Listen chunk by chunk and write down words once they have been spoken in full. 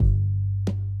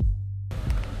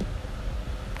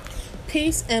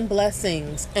Peace and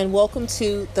blessings, and welcome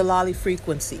to the Lali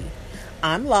frequency.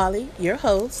 I'm Lali, your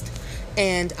host,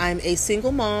 and I'm a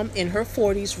single mom in her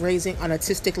 40s raising an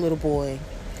autistic little boy.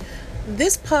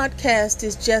 This podcast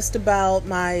is just about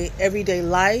my everyday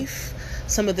life,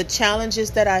 some of the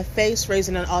challenges that I face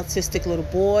raising an autistic little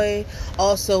boy,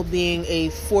 also being a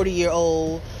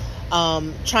 40-year-old,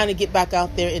 trying to get back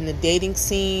out there in the dating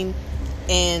scene,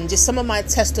 and just some of my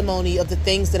testimony of the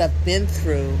things that I've been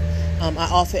through.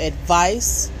 I offer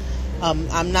advice.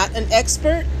 I'm not an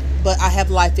expert, but I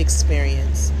have life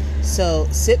experience. So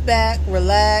sit back,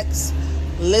 relax,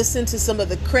 listen to some of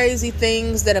the crazy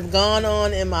things that have gone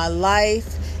on in my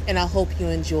life, and I hope you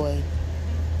enjoy.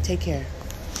 Take care.